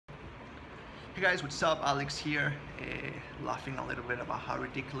Hey guys, what's up? Alex here, laughing a little bit about how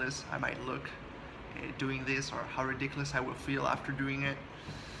ridiculous I might look doing this, or how ridiculous I will feel after doing it.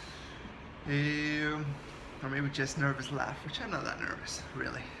 Or maybe just nervous laugh, which I'm not that nervous,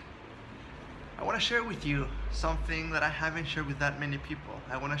 really. I want to share with you something that I haven't shared with that many people.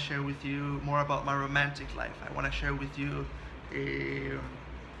 I want to share with you more about my romantic life. I want to share with you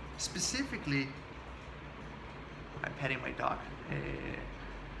specifically, I'm petting my dog,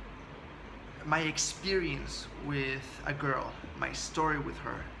 my experience with a girl, my story with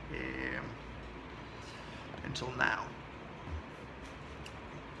her until now.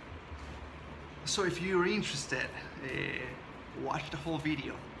 So if you're interested, watch the whole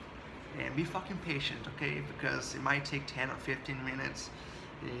video and be fucking patient, okay? Because it might take 10 or 15 minutes.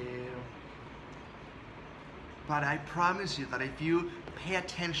 But I promise you that if you pay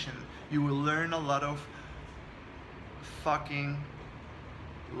attention, you will learn a lot of fucking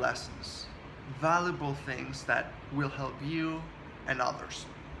lessons, valuable things that will help you and others.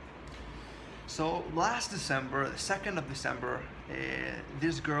 So last December, the 2nd of December,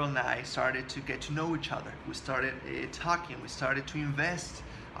 this girl and I started to get to know each other. We started talking, we started to invest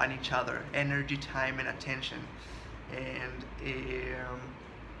on each other, energy, time, and attention. And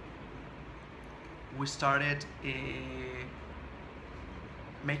we started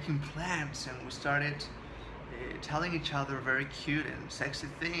making plans, and we started telling each other very cute and sexy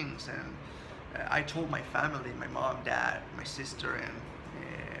things. And I told my family, my mom, dad, my sister, and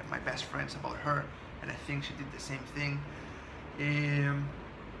my best friends about her, and I think she did the same thing.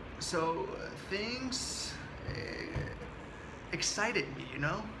 So things excited me, you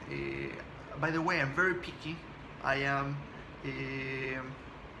know. By the way, I'm very picky. I am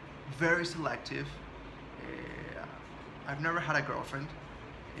very selective. I've never had a girlfriend.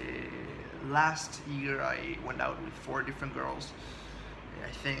 Last year I went out with 4 different girls,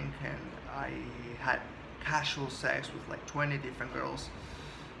 I think, and I had casual sex with like 20 different girls.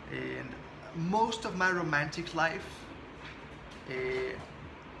 And most of my romantic life,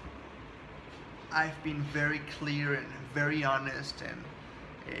 I've been very clear and very honest and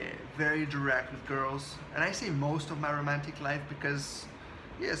very direct with girls. And I say most of my romantic life because,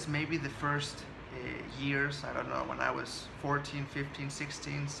 yes, maybe the first years, I don't know, when I was 14, 15,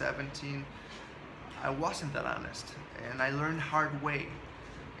 16, 17, I wasn't that honest. And I learned hard way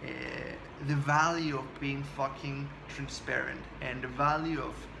the value of being fucking transparent and the value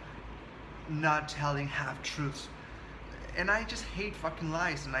of not telling half-truths. And I just hate fucking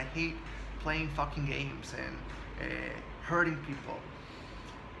lies, and I hate playing fucking games and hurting people.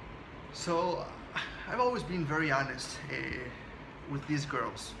 So I've always been very honest with these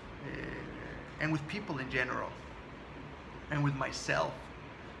girls and with people in general, and with myself,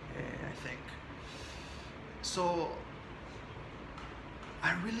 I think. So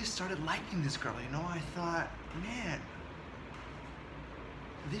I really started liking this girl, you know. I thought, man,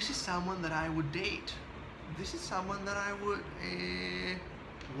 this is someone that I would date. This is someone that I would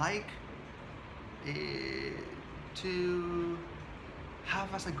like to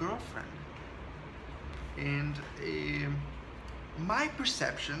have as a girlfriend. And my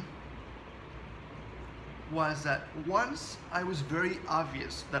perception was that once I was very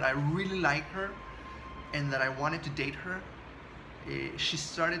obvious that I really liked her and that I wanted to date her, she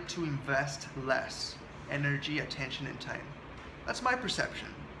started to invest less energy, attention, and time. That's my perception,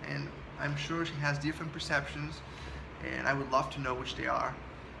 and I'm sure she has different perceptions, and I would love to know which they are.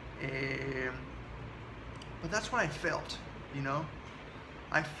 But that's what I felt, you know.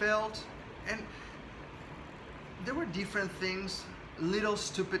 I felt, and there were different things, little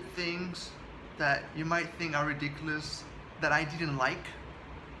stupid things that you might think are ridiculous, that I didn't like,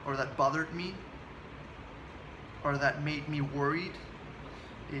 or that bothered me, or that made me worried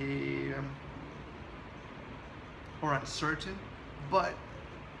or uncertain. But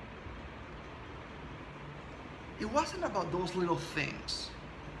it wasn't about those little things.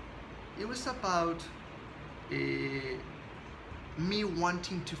 It was about me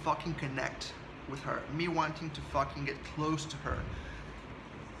wanting to fucking connect with her, me wanting to fucking get close to her,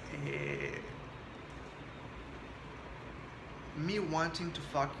 me wanting to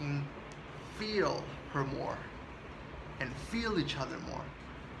fucking feel her more and feel each other more.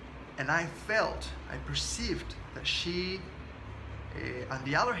 And I perceived that she, on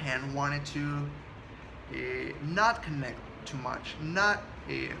the other hand, wanted to not connect too much, not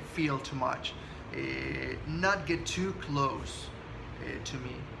feel too much, not get too close to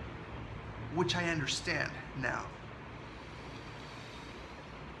me, which I understand now.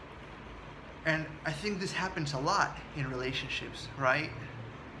 And I think this happens a lot in relationships, right?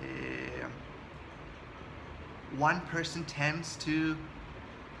 One person tends to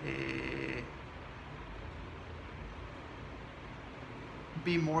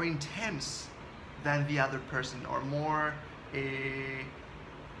be more intense than the other person, or more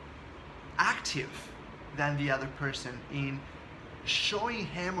active than the other person in showing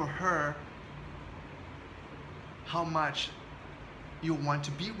him or her how much you want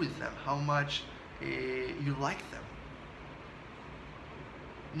to be with them, how much you like them.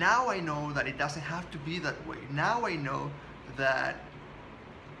 Now I know that it doesn't have to be that way. Now I know that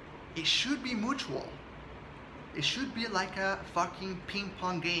it should be mutual. It should be like a fucking ping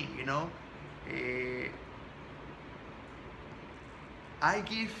pong game, you know? I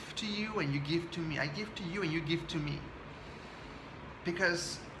give to you and you give to me. I give to you and you give to me.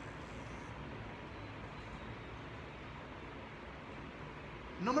 Because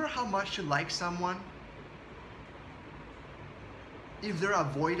no matter how much you like someone, if they're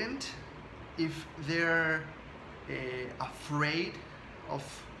avoidant, if they're afraid of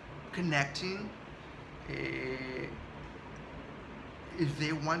connecting, if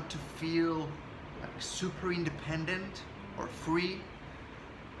they want to feel like super independent or free,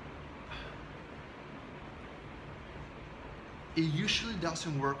 it usually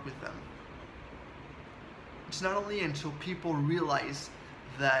doesn't work with them. It's not only until people realize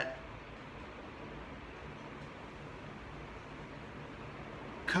that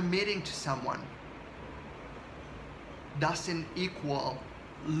committing to someone doesn't equal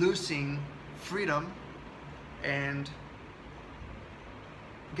losing freedom, and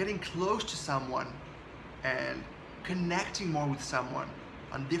getting close to someone and connecting more with someone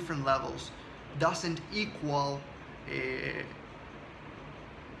on different levels doesn't equal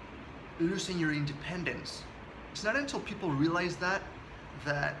losing your independence. It's not until people realize that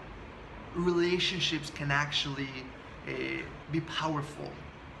relationships can actually be powerful.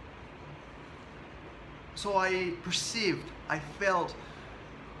 So I felt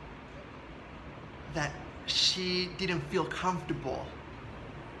that she didn't feel comfortable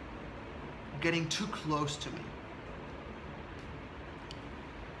getting too close to me.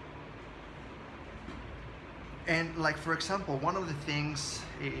 And like, for example, one of the things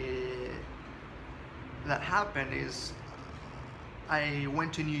that happened is I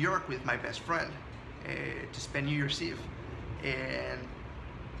went to New York with my best friend to spend New Year's Eve. And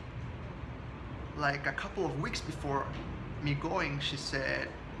like a couple of weeks before me going, she said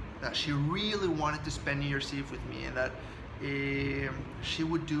that she really wanted to spend New Year's Eve with me, and that she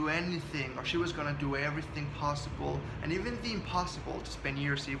would do anything, or she was gonna do everything possible and even the impossible to spend New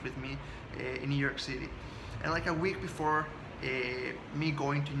Year's Eve with me in New York City. And like a week before me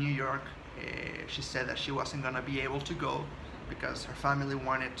going to New York, she said that she wasn't gonna be able to go because her family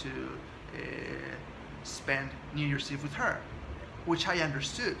wanted to spend New Year's Eve with her, which I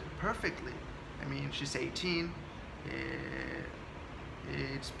understood perfectly. I mean, she's 18.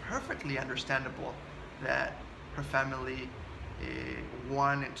 It's perfectly understandable that her family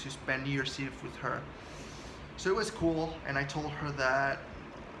wanted to spend New Year's Eve with her. So it was cool, and I told her that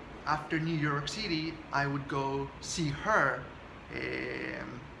after New York City, I would go see her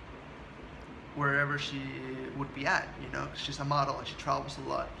wherever she would be at, you know. She's a model and she travels a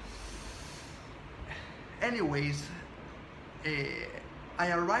lot. Anyways,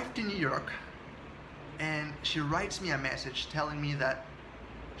 I arrived in New York, and she writes me a message telling me that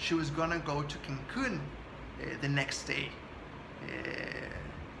she was gonna go to Cancun the next day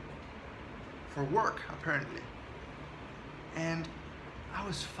for work, apparently. And I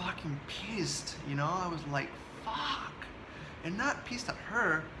was fucking pissed, you know. I was like, fuck. And not pissed at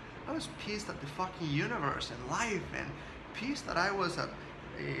her, I was pissed at the fucking universe and life, and pissed that I was at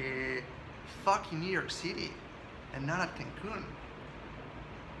fucking New York City and not at Cancun.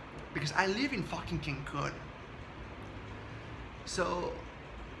 Because I live in fucking Cancun. So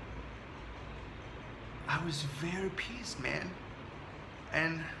I was very pissed, man.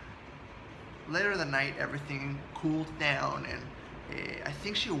 And later that night, everything cooled down, and I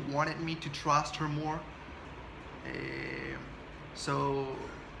think she wanted me to trust her more. So,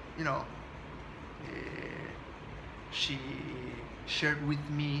 you know, she shared with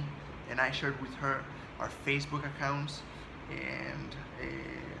me, and I shared with her, our Facebook accounts. And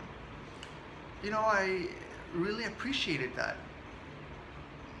you know, I really appreciated that.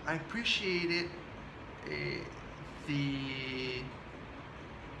 I appreciated the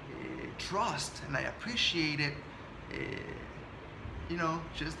trust, and I appreciated you know,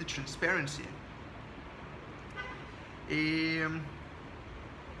 just the transparency.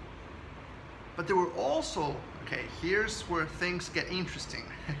 But there were also, okay, here's where things get interesting.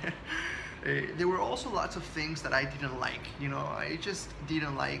 There were also lots of things that I didn't like. You know, I just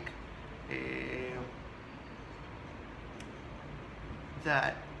didn't like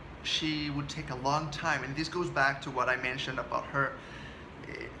that she would take a long time, and this goes back to what I mentioned about her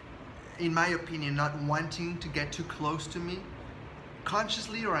in my opinion, not wanting to get too close to me,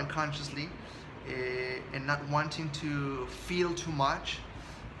 consciously or unconsciously, and not wanting to feel too much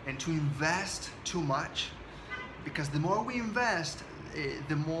and to invest too much, because the more we invest,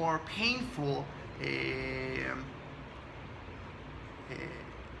 the more painful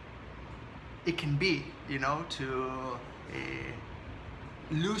it can be, you know, to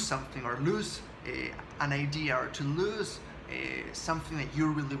lose something, or lose an idea, or to lose something that you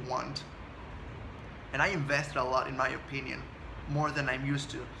really want. And I invested a lot, in my opinion, more than I'm used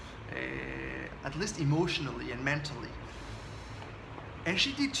to, at least emotionally and mentally. And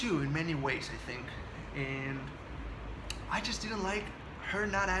she did too, in many ways, I think. And I just didn't like her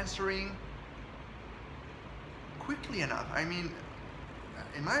not answering quickly enough. I mean,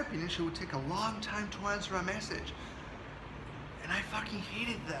 in my opinion, she would take a long time to answer a message. And I fucking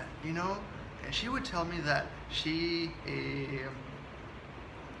hated that, you know? And she would tell me that she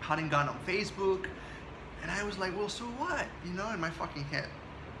hadn't gone on Facebook. And I was like, well, so what? You know, in my fucking head.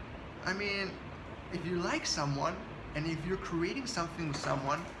 I mean, if you like someone, and if you're creating something with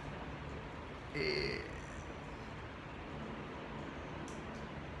someone,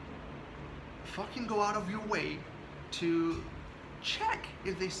 fucking go out of your way to check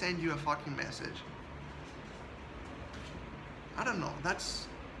if they send you a fucking message. I don't know, that's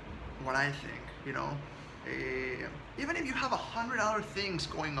what I think, you know. Even if you have 100 other things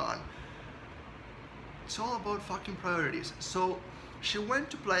going on, it's all about fucking priorities. So she went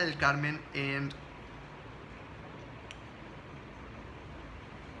to Playa del Carmen, and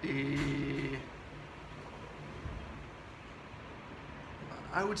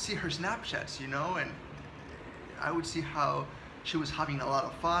I would see her Snapchats, you know, and I would see how she was having a lot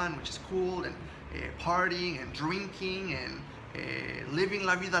of fun, which is cool, and partying and drinking and living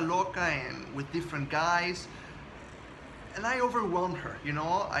la vida loca and with different guys. And I overwhelmed her, you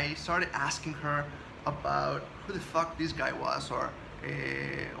know. I started asking her about who the fuck this guy was, or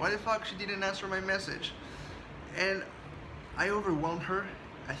why the fuck she didn't answer my message. And I overwhelmed her,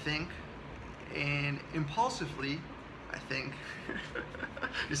 I think, and impulsively, I think.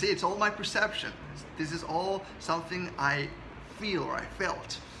 You see, it's all my perception. This is all something I feel, or I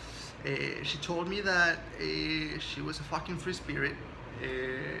felt. She told me that she was a fucking free spirit,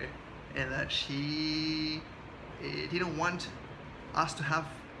 and that she didn't want us to have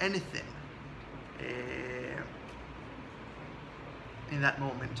anything in that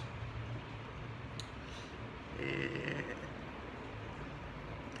moment.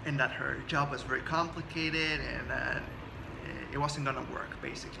 And that her job was very complicated, and that it wasn't gonna work,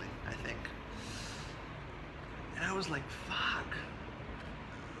 basically, I think. And I was like, fuck.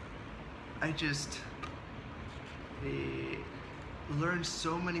 I just learned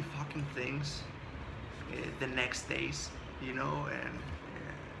so many fucking things the next days, you know, and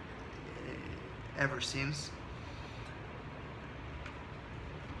ever since.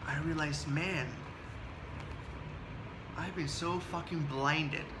 I realized, man, I've been so fucking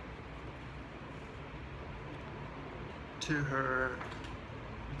blinded to her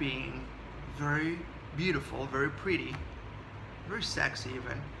being very beautiful, very pretty, very sexy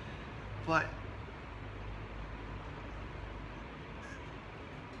even, but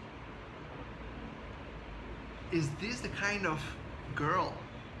is this the kind of girl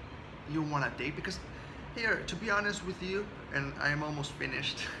you want to date? Because here, to be honest with you, and I'm almost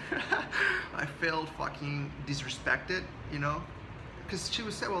finished, I felt fucking disrespected, you know, because she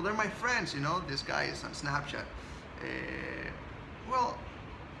would say, well, they're my friends, you know, this guy is on Snapchat. Well,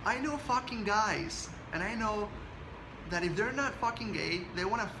 I know fucking guys, and I know that if they're not fucking gay, they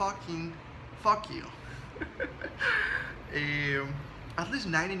want to fucking fuck you. At least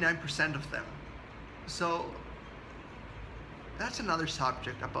 99% of them. So that's another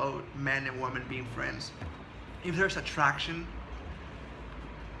subject about men and women being friends. If there's attraction,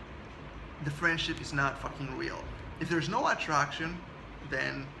 the friendship is not fucking real. If there's no attraction,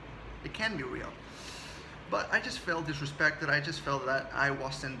 then it can be real. But I just felt disrespected. I just felt that I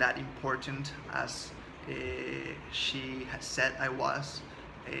wasn't that important as she had said I was.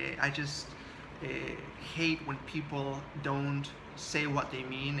 I just hate when people don't say what they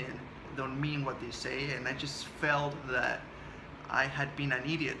mean and don't mean what they say, and I just felt that I had been an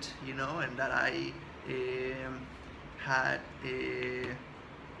idiot, you know, and that I had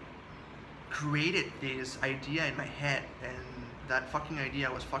created this idea in my head, and that fucking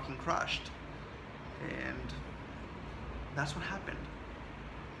idea was fucking crushed. And that's what happened.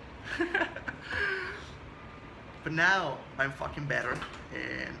 But now I'm fucking better,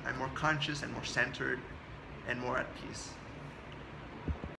 and I'm more conscious and more centered and more at peace.